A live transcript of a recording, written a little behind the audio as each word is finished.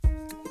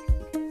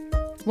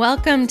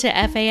Welcome to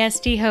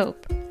FASD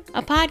Hope,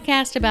 a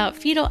podcast about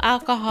fetal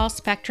alcohol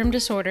spectrum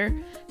disorder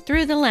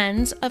through the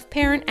lens of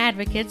parent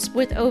advocates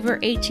with over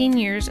 18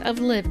 years of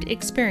lived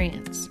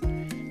experience.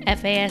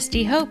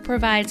 FASD Hope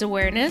provides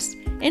awareness,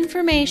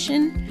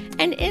 information,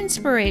 and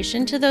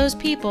inspiration to those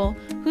people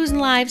whose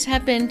lives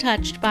have been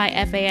touched by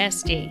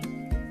FASD.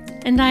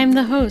 And I'm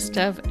the host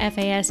of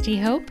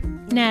FASD Hope,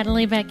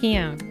 Natalie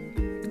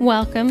Vecchione.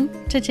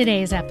 Welcome to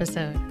today's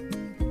episode.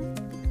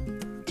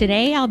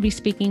 Today, I'll be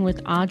speaking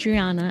with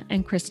Audriana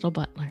and Crystal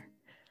Butler.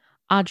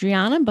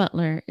 Audriana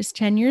Butler is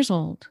 10 years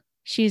old.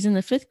 She is in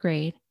the 5th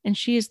grade, and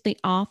she is the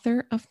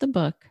author of the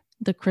book,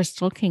 The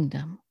Crystal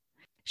Kingdom.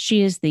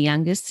 She is the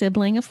youngest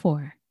sibling of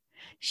 4.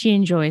 She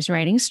enjoys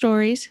writing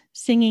stories,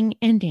 singing,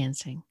 and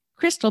dancing.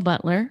 Crystal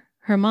Butler,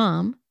 her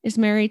mom, is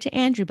married to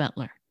Andrew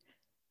Butler.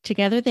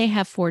 Together, they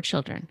have 4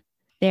 children.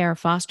 They are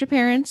foster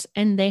parents,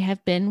 and they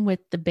have been with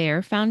the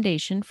Bear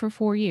Foundation for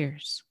 4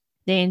 years.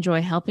 They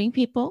enjoy helping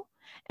people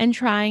and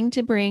trying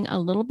to bring a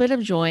little bit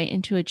of joy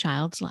into a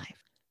child's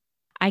life.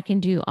 I can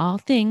do all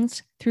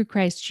things through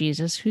Christ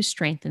Jesus who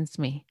strengthens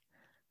me.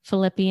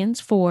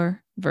 Philippians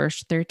 4,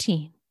 verse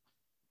 13.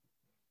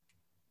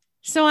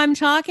 So I'm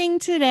talking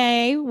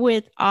today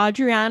with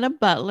Audriana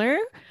Butler,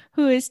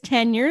 who is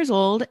 10 years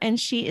old, and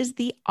she is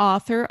the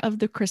author of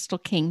The Crystal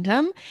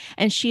Kingdom.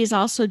 And she is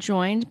also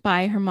joined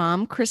by her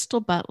mom, Crystal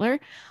Butler.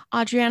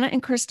 Audriana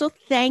and Crystal,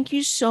 thank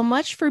you so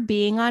much for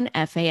being on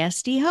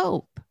FASD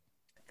Hope.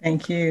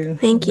 Thank you.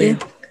 Thank you.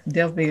 We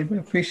definitely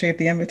appreciate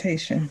the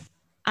invitation.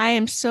 I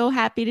am so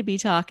happy to be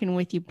talking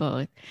with you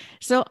both.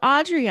 So,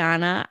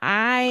 Audriana,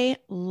 I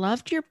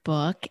loved your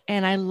book,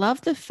 and I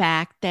love the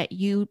fact that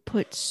you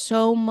put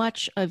so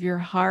much of your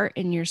heart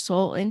and your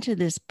soul into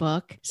this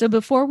book. So,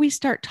 before we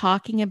start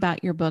talking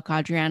about your book,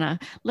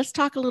 Audriana, let's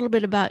talk a little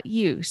bit about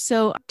you.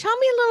 So, tell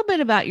me a little bit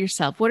about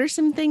yourself. What are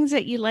some things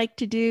that you like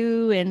to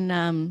do,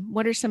 and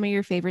what are some of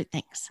your favorite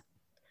things?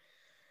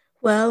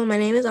 Well, my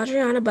name is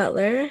Audriana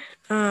Butler.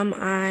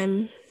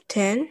 I'm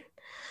 10.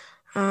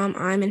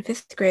 I'm in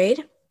 5th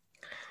grade.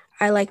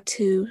 I like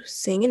to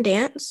sing and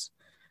dance.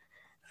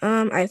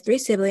 I have 3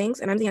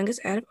 siblings, and I'm the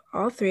youngest out of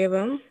all 3 of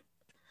them.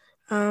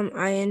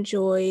 I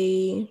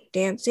enjoy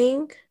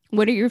dancing.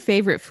 What are your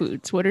favorite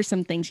foods? What are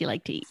some things you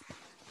like to eat?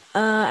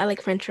 I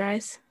like French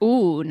fries.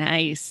 Ooh,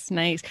 nice.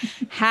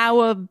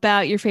 How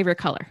about your favorite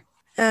color?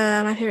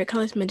 My favorite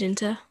color is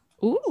magenta.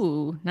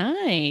 Ooh,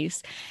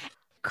 nice.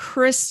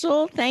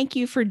 Crystal, thank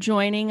you for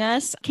joining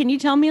us. Can you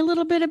tell me a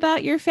little bit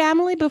about your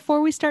family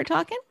before we start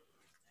talking?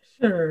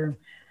 Sure.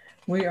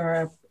 We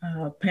are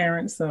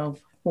parents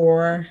of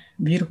 4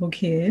 beautiful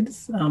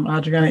kids.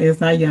 Audriana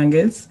is our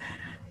youngest.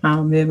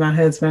 Me and my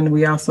husband,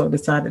 we also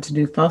decided to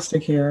do foster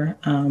care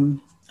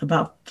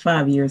about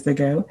 5 years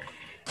ago.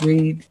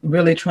 We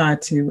really try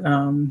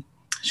to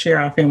share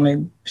our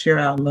family, share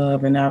our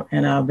love and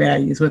our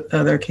values with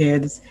other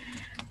kids,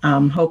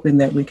 hoping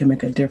that we can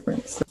make a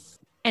difference.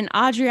 And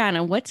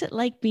Audriana, what's it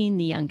like being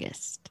the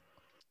youngest?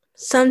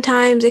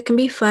 Sometimes it can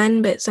be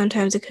fun, but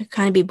sometimes it could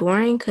kind of be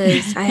boring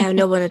because I have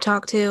no one to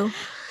talk to.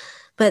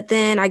 But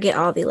then I get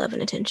all the love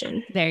and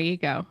attention. There you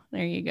go.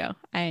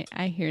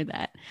 I hear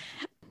that.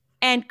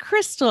 And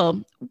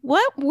Crystal,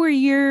 what were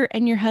your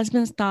and your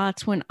husband's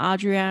thoughts when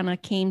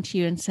Audriana came to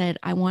you and said,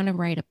 I want to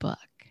write a book?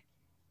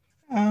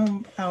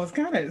 I was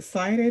kind of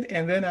excited,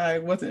 and then I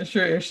wasn't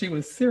sure if she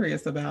was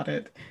serious about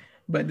it.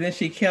 But then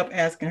she kept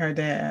asking her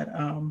dad,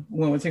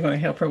 when was he going to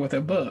help her with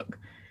her book?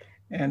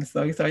 And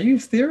so he said, are you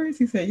serious?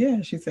 He said,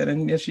 yeah. She said,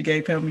 and then she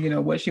gave him,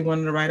 what she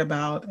wanted to write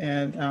about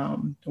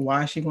and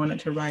why she wanted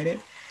to write it.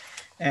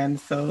 And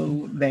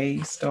so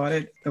they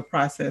started the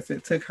process.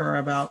 It took her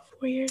about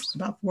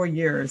 4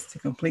 years to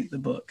complete the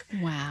book.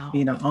 Wow.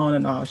 On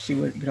and off, she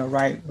would,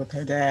 write with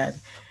her dad.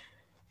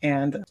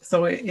 And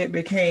so it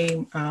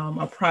became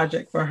a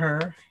project for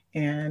her.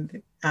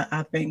 And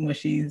I think when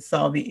she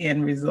saw the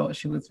end result,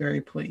 she was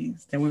very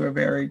pleased. And we were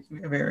very,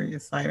 very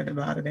excited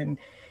about it.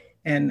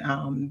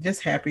 And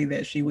just happy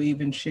that she would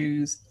even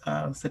choose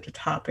such a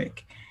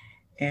topic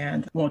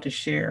and want to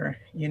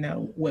share,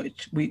 what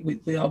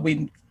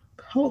we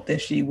hope that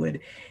she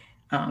would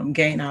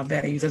gain our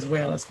values as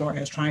well, as far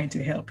as trying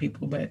to help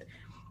people. But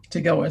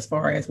to go as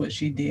far as what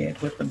she did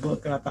with the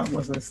book, I thought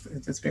was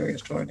just very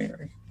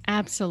extraordinary.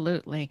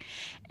 Absolutely.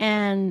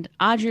 And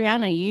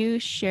Audriana, you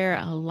share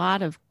a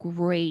lot of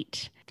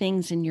great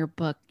things in your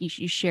book.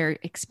 You share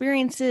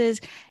experiences.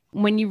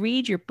 When you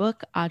read your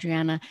book,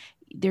 Audriana,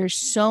 there's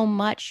so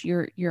much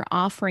you're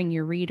offering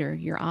your reader.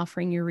 You're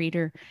offering your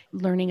reader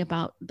learning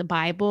about the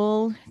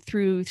Bible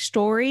through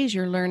stories.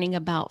 You're learning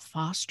about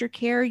foster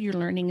care. You're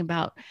learning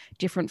about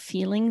different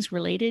feelings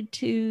related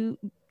to,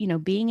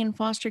 being in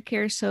foster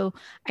care. So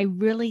I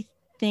really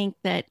think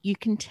that you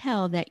can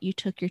tell that you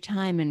took your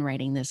time in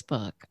writing this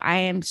book. I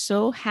am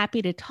so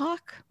happy to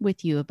talk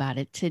with you about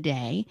it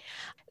today.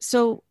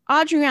 So,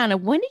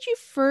 Audriana, when did you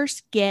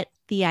first get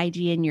the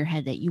idea in your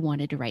head that you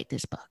wanted to write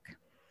this book?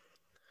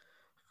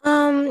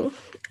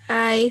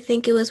 I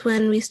think it was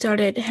when we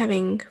started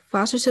having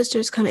foster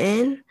sisters come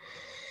in,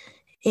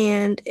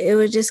 And it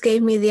was just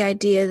gave me the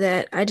idea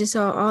that I just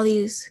saw all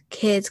these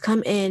kids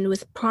come in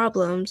with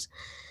problems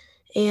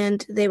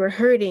and they were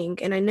hurting.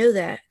 And I know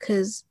that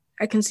because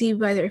I can see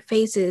by their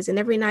faces. And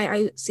every night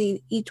I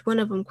see each one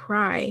of them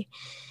cry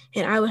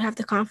and I would have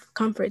to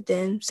comfort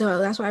them. So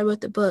that's why I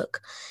wrote the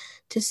book,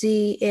 to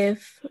see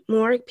if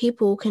more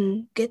people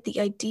can get the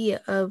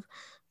idea of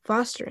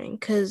fostering,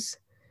 because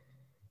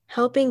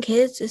helping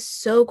kids is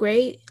so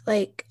great.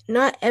 Like,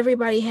 not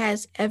everybody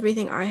has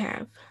everything I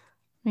have.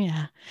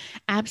 Yeah,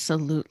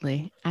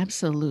 absolutely.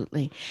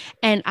 Absolutely.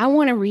 And I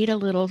want to read a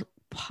little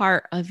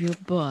part of your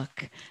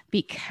book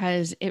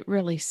because it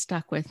really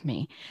stuck with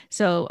me.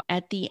 So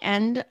at the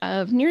end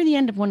of, near the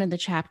end of one of the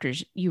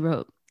chapters, you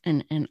wrote,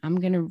 and I'm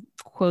going to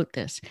quote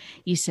this.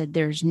 You said,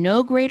 "There's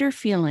no greater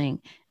feeling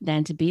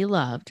than to be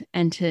loved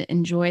and to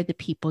enjoy the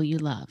people you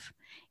love.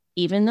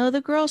 Even though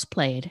the girls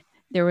played,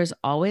 there was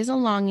always a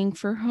longing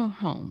for her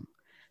home.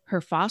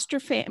 Her foster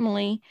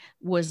family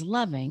was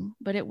loving,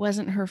 but it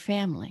wasn't her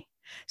family."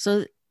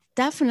 So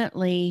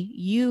definitely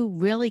you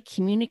really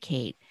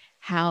communicate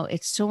how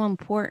it's so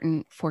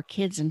important for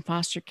kids in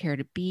foster care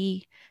to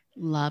be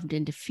loved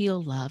and to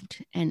feel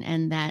loved,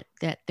 and that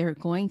they're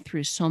going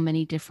through so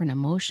many different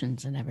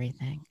emotions and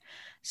everything.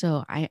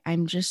 So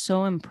I'm just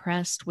so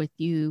impressed with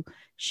you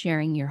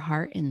sharing your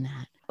heart in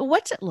that.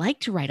 What's it like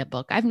to write a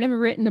book? I've never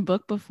written a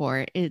book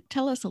before.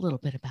 Tell us a little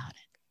bit about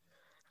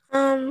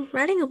it.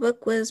 Writing a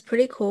book was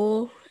pretty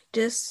cool,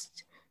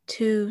 just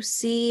to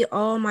see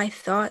all my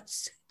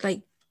thoughts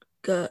like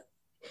go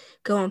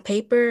on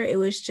paper. It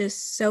was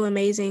just so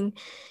amazing.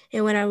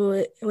 And when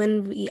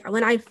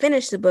I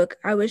finished the book,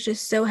 I was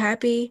just so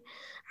happy.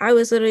 I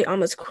was literally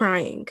almost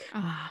crying.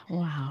 Oh,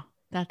 wow.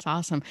 That's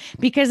awesome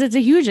because it's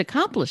a huge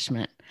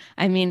accomplishment.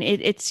 I mean,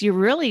 you're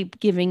really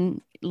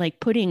giving, like,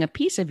 putting a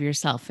piece of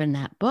yourself in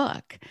that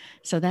book.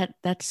 So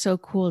that's so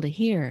cool to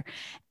hear.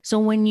 So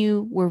when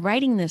you were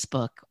writing this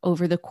book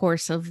over the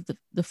course of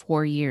the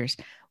 4 years,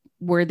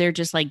 were there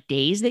just like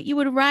days that you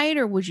would write,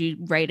 or would you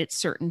write at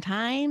certain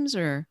times,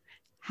 or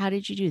how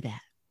did you do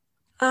that?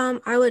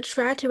 I would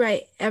try to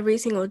write every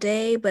single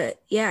day,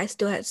 but yeah, I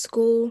still had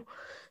school.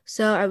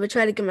 So I would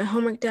try to get my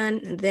homework done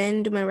and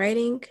then do my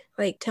writing,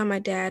 like tell my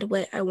dad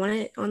what I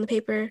wanted on the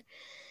paper.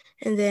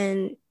 And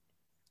then,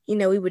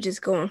 we would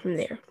just go on from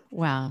there.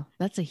 Wow,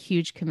 that's a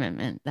huge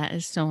commitment. That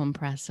is so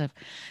impressive.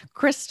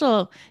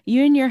 Crystal,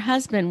 you and your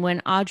husband,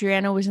 when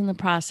Adriana was in the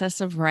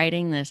process of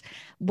writing this,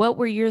 what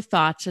were your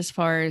thoughts as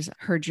far as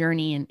her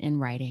journey in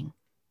writing?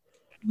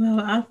 Well,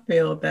 I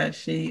feel that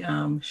she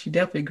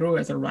definitely grew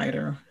as a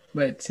writer,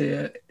 but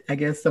to I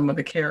guess some of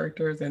the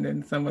characters and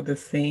then some of the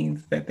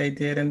scenes that they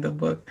did in the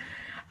book,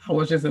 I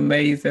was just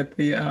amazed at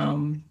the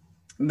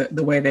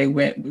way they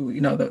went,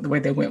 the way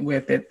they went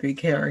with it, the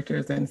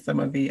characters and some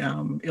of the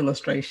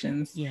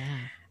illustrations. Yeah.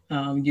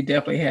 You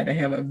definitely had to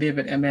have a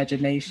vivid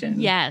imagination.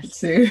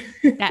 Yes.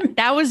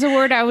 That was the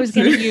word I was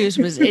going to use.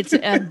 It's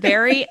a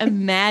very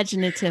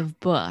imaginative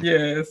book.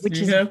 Yes,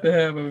 you have to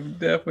have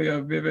definitely a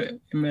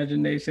vivid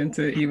imagination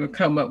to even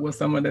come up with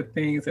some of the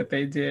things that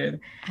they did.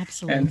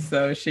 Absolutely. And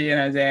so she and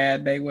her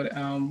dad, they would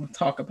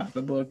talk about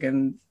the book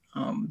and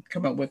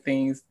come up with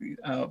things.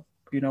 Well,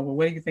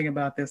 what do you think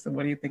about this, and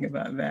what do you think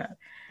about that?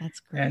 That's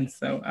great. And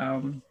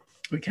so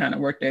we kind of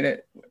worked at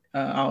it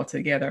all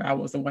together. I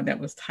was the one that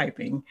was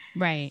typing.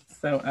 Right.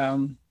 So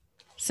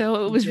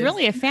it was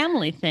really a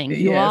family thing.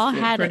 You all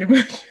had it.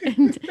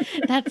 Much.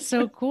 That's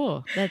so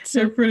cool. That's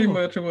so it pretty cool.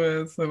 Much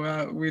was.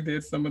 So we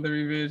did some of the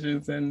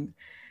revisions and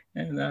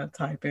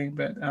typing,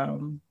 but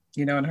and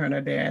her and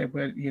her dad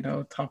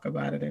would talk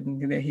about it,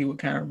 and then he would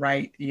kind of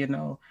write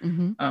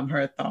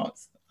her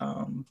thoughts,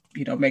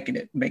 making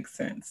it make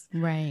sense.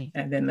 Right.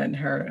 And then letting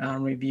her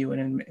review it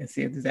and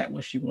see if that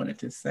what she wanted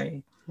to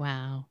say.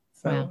 Wow.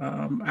 So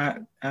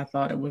I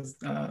thought it was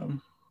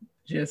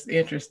just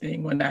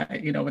interesting when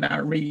I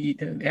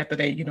read after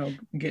they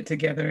get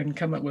together and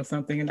come up with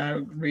something, and I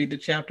read the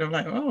chapter. I'm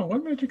like, oh,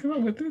 what made you come up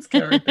with this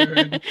character?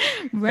 And,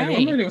 right. And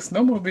what made you a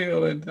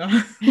snowmobile?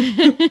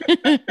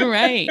 And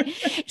right.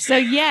 So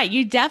yeah,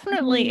 you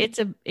definitely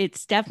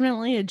it's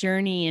definitely a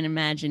journey in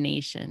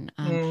imagination,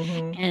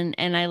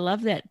 and I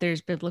love that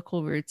there's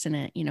biblical roots in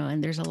it,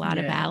 and there's a lot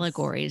of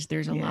allegories.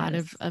 There's a lot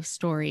of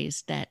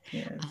stories that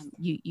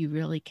you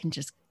really can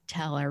just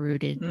tell are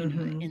rooted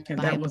in the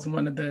Bible. That was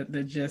one of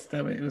the gist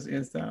of it.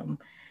 Is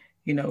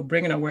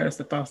bringing awareness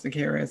to foster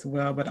care as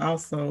well, but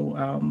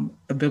also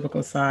the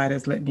biblical side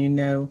is letting you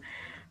know.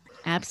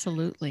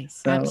 Absolutely.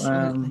 So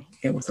Absolutely.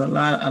 It was a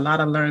lot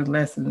of learned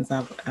lessons.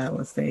 I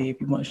would say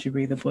if you once you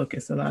read the book,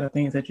 it's a lot of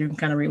things that you can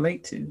kind of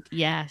relate to.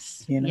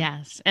 Yes.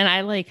 Yes. And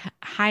I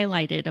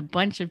highlighted a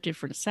bunch of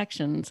different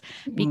sections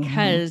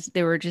because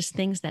there were just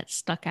things that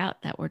stuck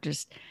out that were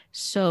just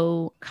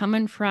so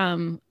coming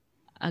from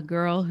a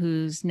girl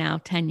who's now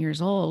 10 years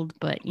old,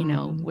 but,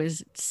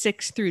 was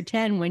 6 through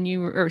 10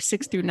 or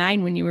 6 through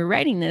 9 when you were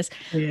writing this.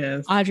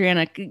 Yes.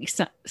 Adriana,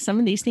 some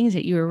of these things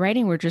that you were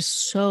writing were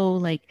just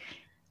so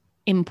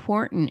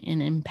important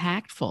and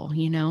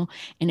impactful,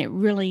 and it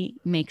really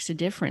makes a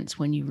difference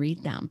when you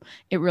read them.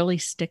 It really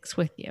sticks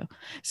with you.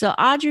 So,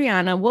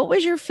 Adriana, what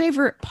was your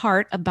favorite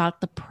part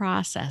about the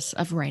process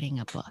of writing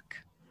a book?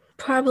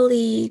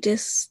 Probably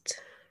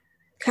just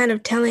kind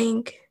of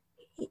telling,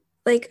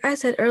 like I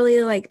said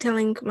earlier, like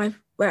telling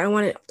what I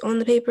wanted on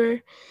the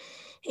paper,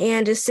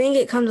 and just seeing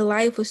it come to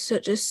life was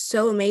just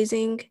so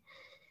amazing,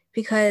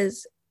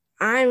 because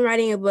I'm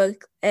writing a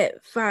book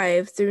at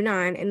 5 through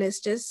 9, and it's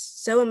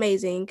just so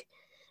amazing.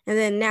 And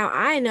then now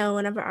I know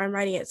whenever I'm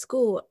writing at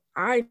school,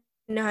 I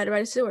know how to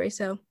write a story.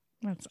 So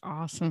That's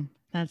awesome.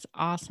 That's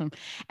awesome.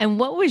 And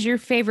what was your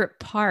favorite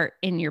part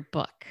in your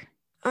book?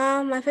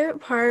 my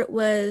favorite part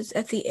was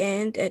at the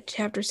end at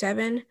chapter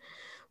 7,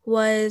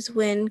 was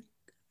when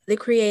the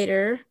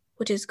creator,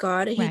 which is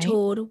God, he Right.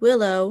 told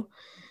Willow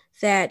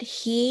that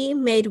he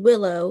made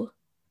Willow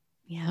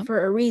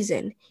for a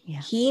reason.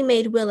 Yeah. He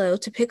made Willow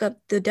to pick up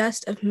the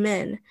dust of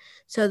men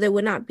so there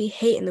would not be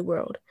hate in the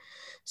world.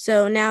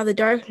 So now the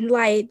dark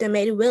light that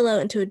made Willow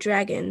into a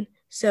dragon.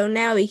 So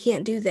now he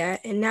can't do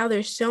that. And now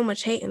there's so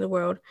much hate in the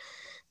world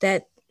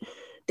that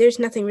there's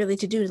nothing really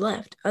to do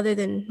left other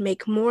than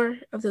make more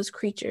of those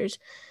creatures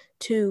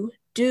to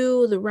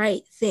do the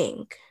right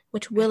thing,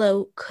 which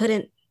Willow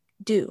couldn't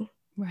do.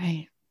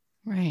 Right.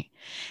 Right.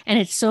 And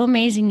it's so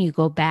amazing you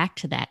go back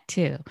to that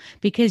too,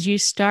 because you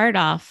start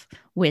off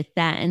with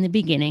that in the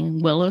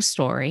beginning, Willow's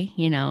story,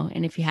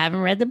 and if you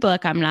haven't read the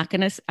book, I'm not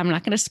going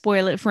to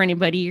spoil it for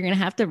anybody. You're going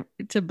to have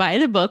to buy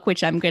the book,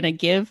 which I'm going to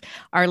give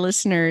our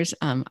listeners.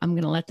 I'm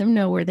going to let them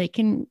know where they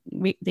can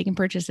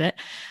purchase it.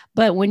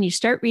 But when you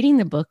start reading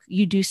the book,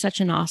 you do such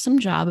an awesome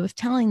job of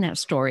telling that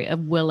story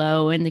of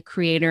Willow and the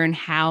creator and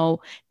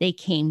how they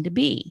came to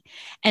be.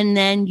 And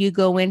then you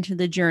go into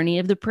the journey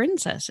of the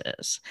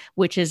princesses,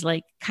 which is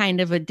like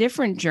kind of a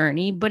different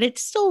journey, but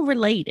it's still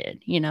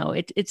related.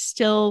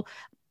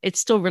 It's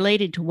still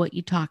related to what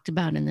you talked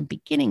about in the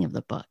beginning of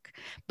the book,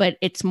 but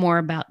it's more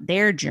about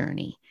their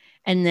journey.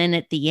 And then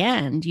at the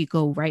end, you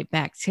go right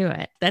back to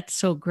it. That's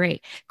so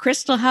great.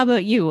 Crystal, how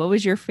about you? What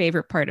was your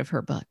favorite part of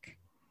her book?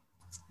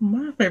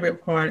 My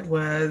favorite part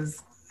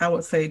was, I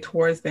would say,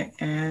 towards the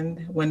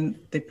end when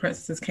the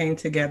princesses came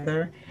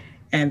together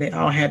and they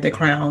all had their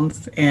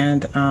crowns.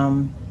 And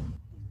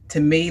to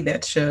me,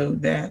 that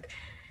showed that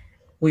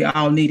we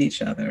all need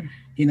each other.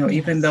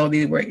 Even though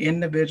they were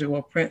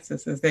individual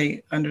princesses,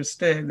 they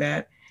understood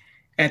that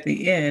at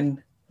the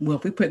end, well,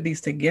 if we put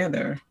these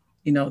together,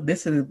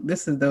 this is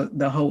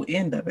the whole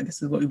end of it.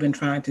 This is what we've been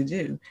trying to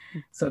do.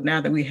 So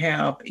now that we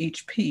have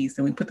each piece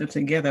and we put them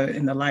together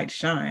and the light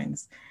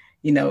shines,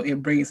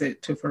 it brings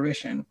it to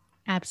fruition.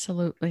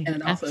 Absolutely. And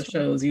it also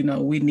shows,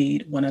 we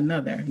need one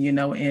another,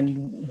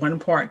 and one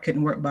part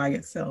couldn't work by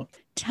itself.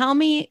 Tell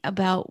me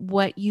about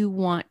what you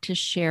want to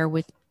share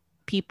with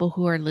people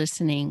who are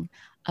listening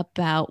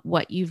about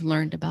what you've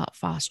learned about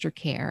foster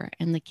care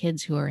and the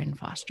kids who are in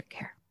foster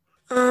care.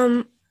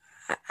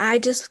 I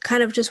just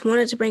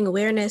wanted to bring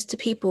awareness to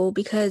people,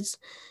 because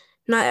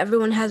not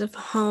everyone has a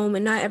home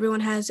and not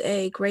everyone has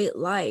a great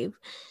life.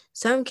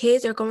 Some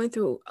kids are going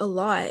through a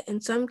lot,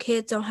 and some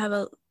kids doesn't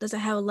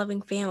have a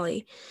loving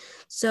family.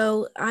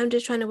 So I'm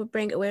just trying to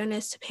bring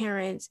awareness to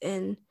parents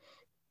and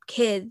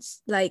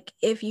kids. Like,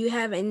 if you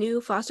have a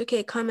new foster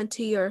kid come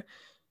into your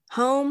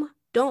home,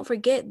 don't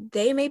forget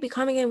they may be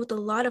coming in with a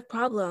lot of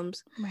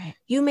problems. Right.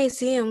 You may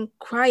see them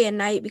cry at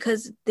night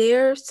because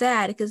they're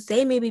sad because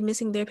they may be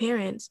missing their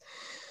parents.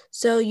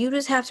 So you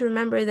just have to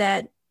remember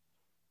that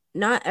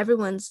not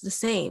everyone's the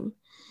same.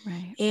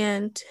 Right.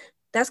 And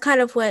that's kind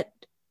of what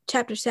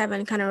chapter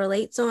 7 kind of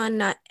relates on.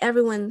 Not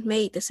everyone's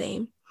made the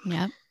same.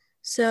 Yeah.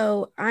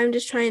 So I'm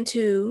just trying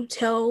to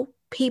tell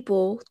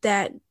people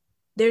that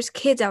there's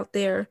kids out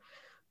there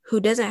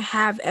who doesn't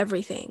have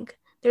everything.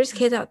 There's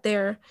kids out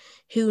there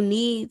who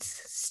needs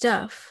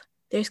stuff.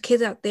 There's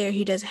kids out there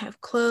who doesn't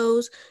have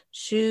clothes,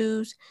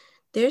 shoes.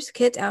 There's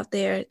kids out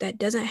there that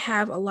doesn't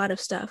have a lot of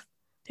stuff.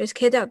 There's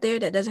kids out there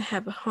that doesn't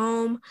have a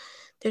home.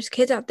 There's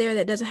kids out there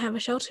that doesn't have a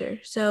shelter.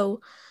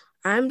 So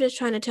I'm just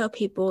trying to tell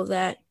people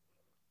that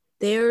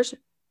there's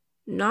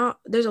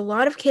a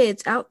lot of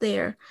kids out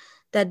there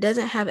that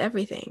doesn't have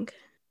everything.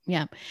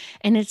 Yeah.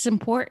 And it's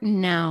important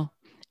now,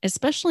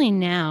 especially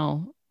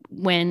now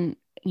when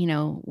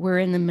we're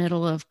in the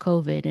middle of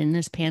COVID and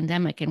this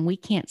pandemic, and we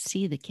can't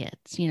see the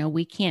kids,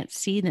 we can't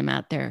see them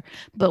out there,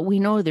 but we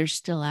know they're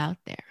still out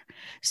there.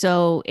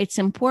 So it's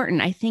important.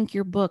 I think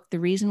your book,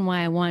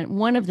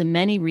 one of the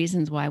many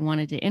reasons why I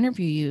wanted to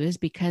interview you is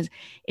because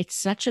it's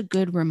such a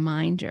good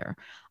reminder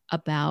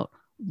about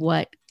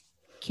what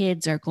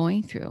kids are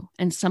going through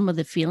and some of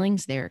the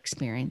feelings they're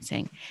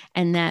experiencing,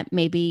 and that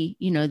maybe,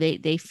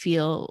 they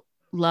feel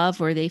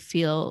love or they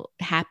feel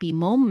happy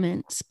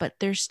moments, but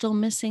they're still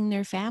missing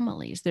their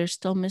families. They're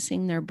still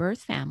missing their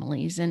birth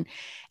families.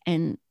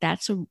 And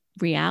that's a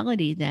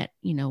reality that,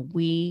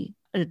 we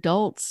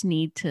adults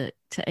need to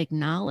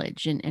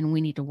acknowledge and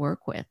we need to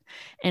work with.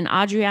 And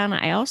Adriana,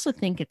 I also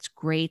think it's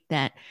great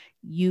that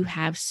you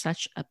have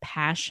such a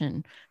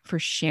passion for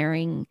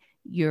sharing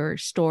your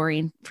story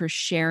and for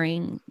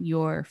sharing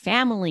your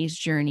family's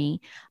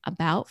journey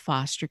about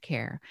foster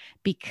care,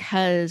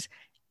 because,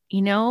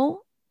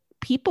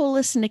 people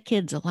listen to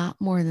kids a lot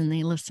more than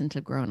they listen to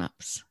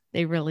grownups.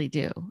 They really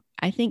do.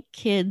 I think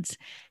kids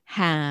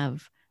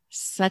have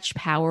such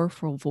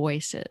powerful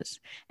voices.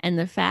 And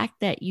the fact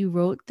that you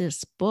wrote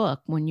this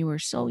book when you were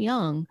so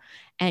young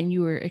and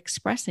you were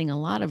expressing a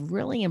lot of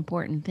really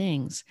important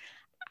things,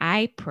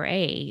 I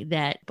pray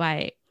that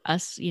by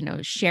us,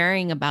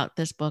 sharing about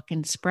this book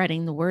and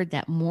spreading the word,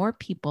 that more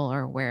people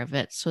are aware of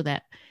it, so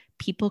that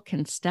people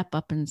can step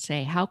up and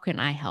say, how can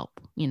I help?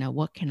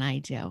 What can I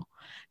do?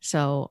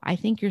 So I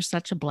think you're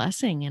such a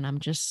blessing, and I'm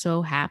just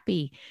so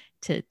happy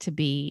to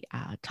be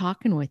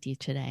talking with you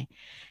today.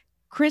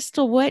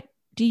 Crystal, what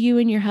do you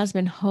and your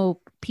husband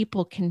hope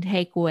people can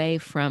take away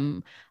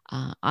from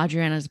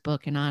Audriana's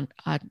book and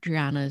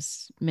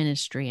Audriana's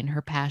ministry and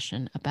her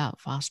passion about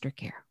foster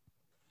care?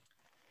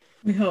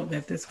 We hope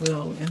that this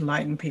will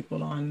enlighten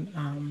people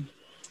on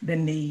the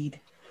need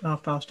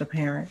of foster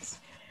parents,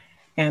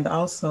 and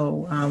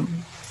also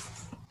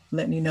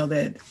letting you know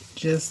that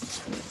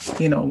just,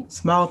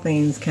 small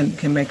things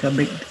can make a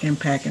big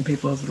impact in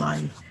people's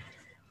life.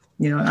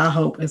 Our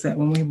hope is that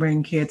when we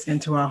bring kids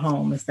into our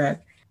home, is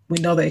that we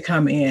know they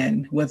come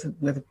in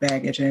with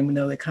baggage, and we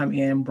know they come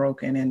in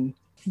broken and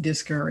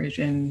discouraged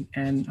and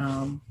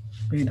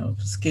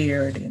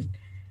scared, and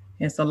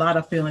it's a lot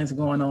of feelings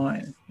going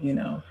on,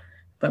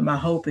 But my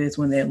hope is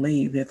when they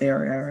leave that they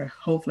are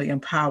hopefully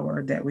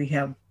empowered, that we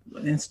have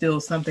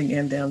instilled something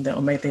in them that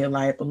will make their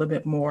life a little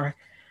bit more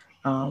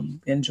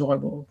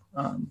enjoyable,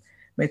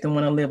 make them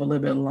want to live a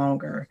little bit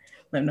longer,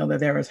 let them know that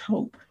there is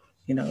hope.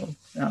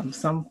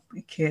 Some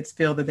kids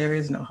feel that there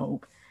is no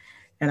hope.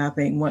 And I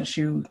think once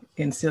you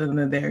instill in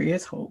them that there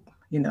is hope,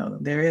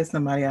 there is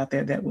somebody out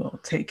there that will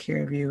take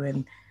care of you,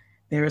 and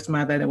there is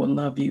somebody that will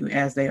love you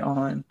as they're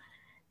on.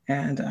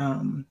 And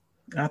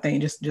I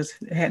think just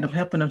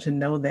helping them to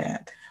know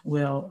that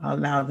will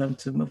allow them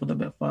to move a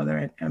little bit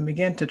further and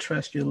begin to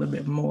trust you a little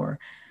bit more.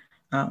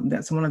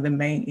 That's one of the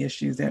main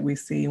issues that we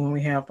see when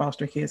we have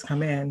foster kids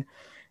come in,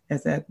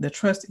 is that the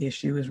trust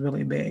issue is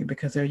really big,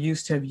 because they're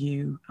used to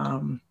you,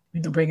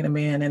 bringing them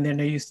in, and then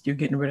they're used to you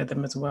getting rid of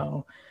them as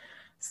well.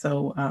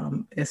 So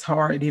it's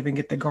hard to even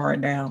get the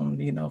guard down,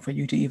 for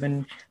you to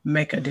even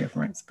make a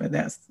difference. But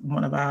that's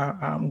one of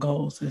our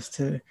goals, is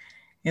to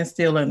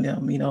instill in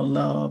them,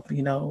 love,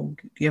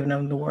 giving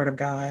them the word of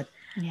God.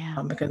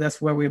 Yeah. Because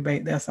that's where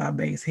that's our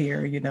base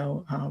here,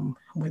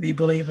 whether you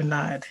believe or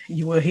not,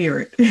 you will hear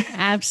it.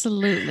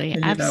 Absolutely.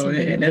 and,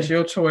 Absolutely. And that's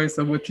your choice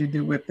of what you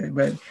do with it,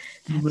 but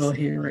you will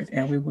hear it,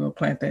 and we will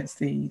plant that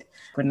seed,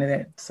 but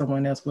that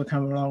someone else will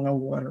come along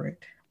and water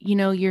it.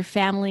 Your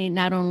family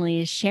not only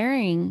is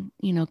sharing,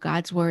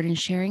 God's word and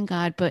sharing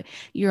God, but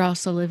you're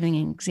also living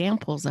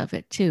examples of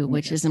it too,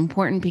 which is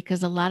important,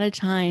 because a lot of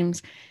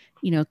times,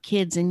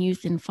 kids and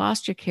youth in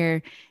foster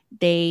care,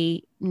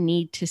 they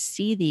need to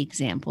see the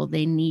example.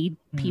 They need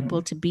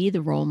people to be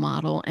the role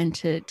model and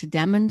to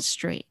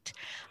demonstrate,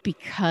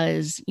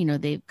 because,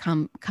 they've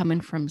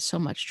coming from so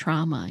much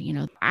trauma.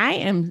 I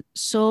am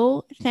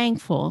so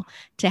thankful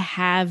to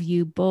have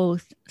you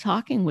both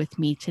talking with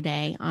me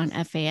today on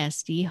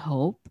FASD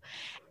Hope.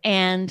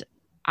 And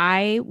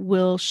I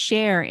will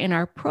share in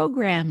our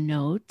program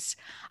notes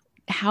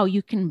how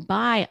you can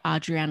buy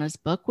Audriana's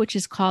book, which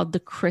is called The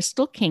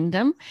Crystal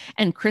Kingdom,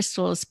 and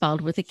Crystal is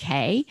spelled with a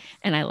K,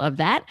 and I love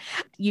that.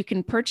 You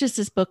can purchase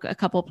this book a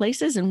couple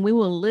places, and we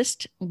will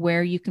list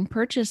where you can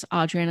purchase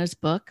Audriana's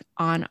book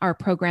on our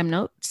program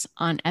notes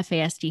on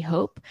FASD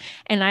Hope.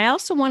 And I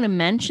also want to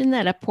mention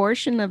that a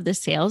portion of the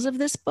sales of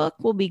this book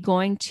will be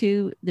going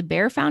to the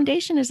Bear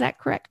Foundation. Is that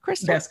correct,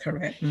 Crystal? That's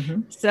correct.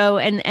 Mm-hmm. So,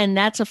 and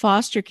that's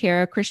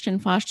a Christian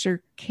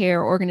foster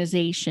care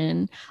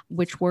organization,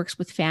 which works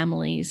with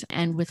families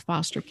and with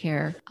foster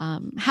care.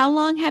 How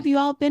long have you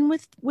all been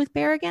with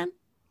Bear again?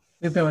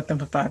 We've been with them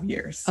for 5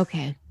 years.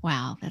 Okay.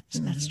 Wow.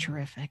 That's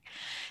terrific.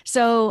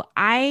 So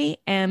I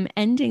am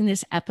ending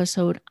this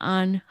episode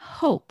on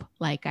hope,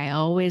 like I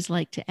always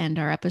like to end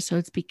our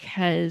episodes,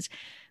 because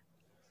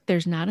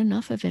there's not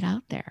enough of it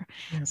out there.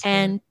 That's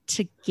and right.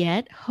 To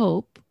get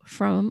hope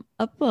from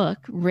a book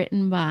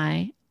written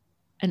by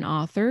an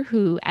author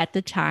who at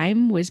the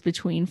time was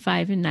between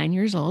 5 and 9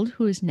 years old,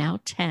 who is now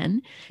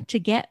 10, to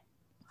get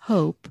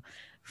hope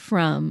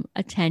from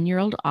a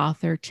 10-year-old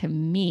author, to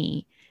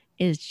me,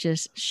 is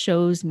just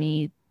shows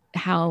me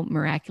how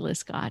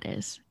miraculous God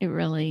is. It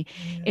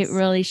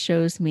really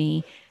shows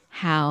me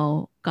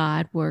how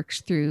God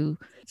works through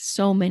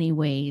so many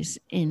ways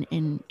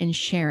in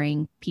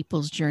sharing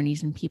people's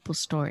journeys and people's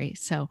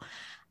stories. So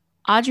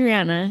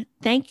Audriana,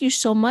 thank you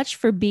so much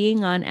for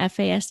being on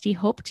FASD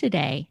Hope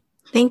today.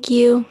 Thank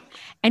you.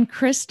 And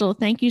Crystal,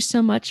 thank you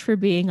so much for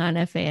being on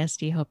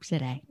FASD Hope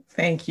today.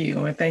 Thank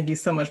you. And thank you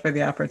so much for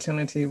the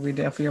opportunity. We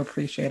definitely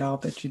appreciate all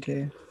that you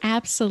do.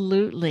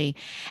 Absolutely.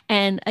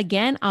 And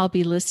again, I'll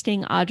be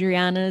listing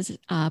Adriana's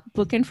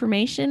book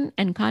information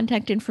and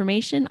contact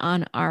information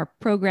on our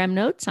program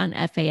notes on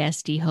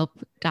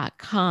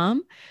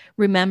FASDhope.com.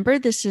 Remember,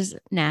 this is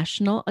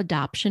National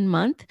Adoption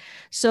Month.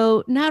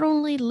 So not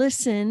only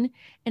listen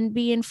and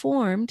be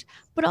informed,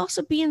 but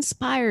also be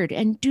inspired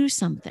and do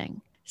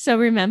something. So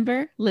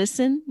remember,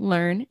 listen,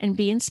 learn, and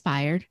be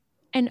inspired,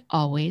 and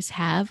always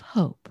have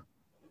hope.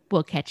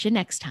 We'll catch you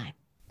next time.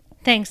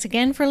 Thanks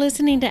again for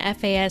listening to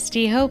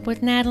FASD Hope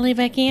with Natalie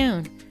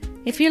Vecchione.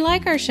 If you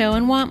like our show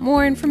and want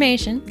more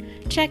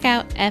information, check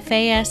out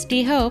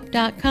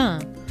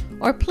FASDhope.com,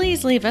 or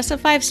please leave us a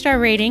 5-star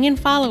rating and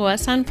follow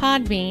us on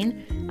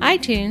Podbean,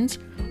 iTunes,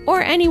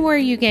 or anywhere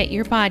you get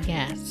your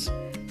podcasts.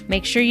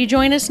 Make sure you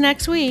join us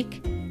next week,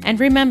 and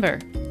remember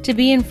to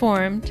be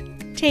informed,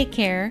 take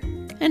care,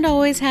 and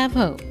always have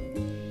hope.